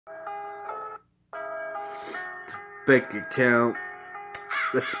bank account.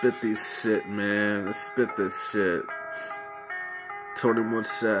 Let's spit these shit, man. Let's spit this shit. 21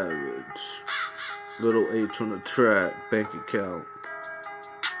 Savage. Little H on the track. Bank account.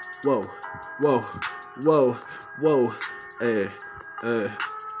 Whoa, whoa, whoa, whoa. Hey, hey,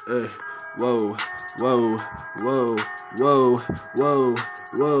 hey. Whoa, whoa, whoa, whoa, whoa,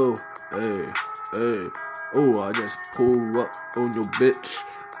 whoa. Hey, hey. Oh, I just pulled up on your bitch.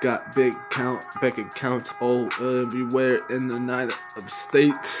 Got big bank accounts all everywhere in the United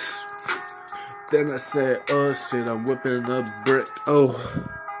States. Then I say, oh shit, I'm whipping a brick. Oh.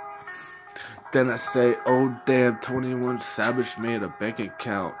 Then I say, oh damn, 21 Savage made a bank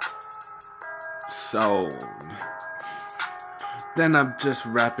account. So. Then I'm just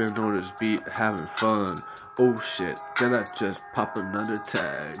rapping on this beat, having fun. Oh shit, then I just pop another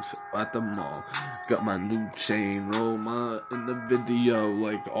tags at the mall. Got my new chain, in the video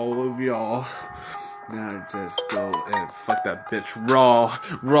like all of y'all. Now I just go and fuck that bitch raw.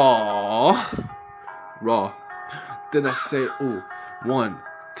 Then I say, ooh, 1,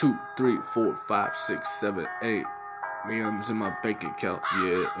 2, 3, 4, 5, 6, 7, 8. Millions in my bank account,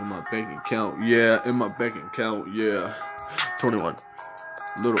 yeah, in my bank account, yeah, in my bank account, yeah. 21,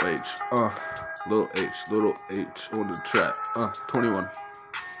 little H, little H on the track, 21.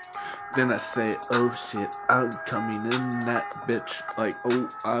 Then I say, oh shit, I'm coming in that bitch, like, oh,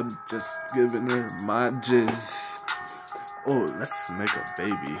 I'm just giving her my jizz. Oh, let's make a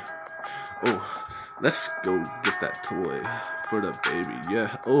baby. Oh, let's go get that toy for the baby,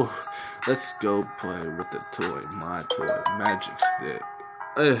 yeah. Oh, let's go play with the toy, my toy, magic stick.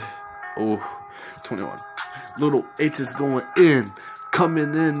 Oh, 21. Little H is going in,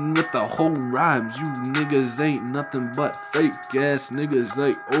 coming in with the whole rhymes. You niggas ain't nothing but fake ass niggas,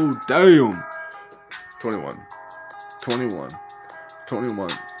 like, oh damn. 21.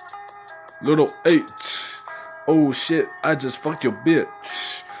 Little H. Oh shit, I just fucked your bitch.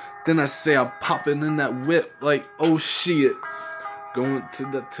 Then I say I'm popping in that whip like, oh shit. Going to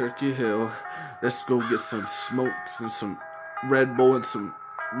the Turkey Hill. Let's go get some smokes and some Red Bull and some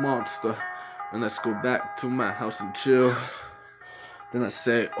Monster. And let's go back to my house and chill. Then I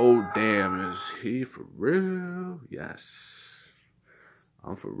say, oh damn, is he for real? Yes.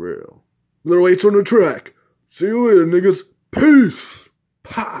 I'm for real. Little H on the track. See you later, niggas. Peace.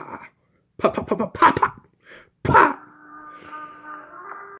 Pa. Pa pa pa pa pa pa. Pa.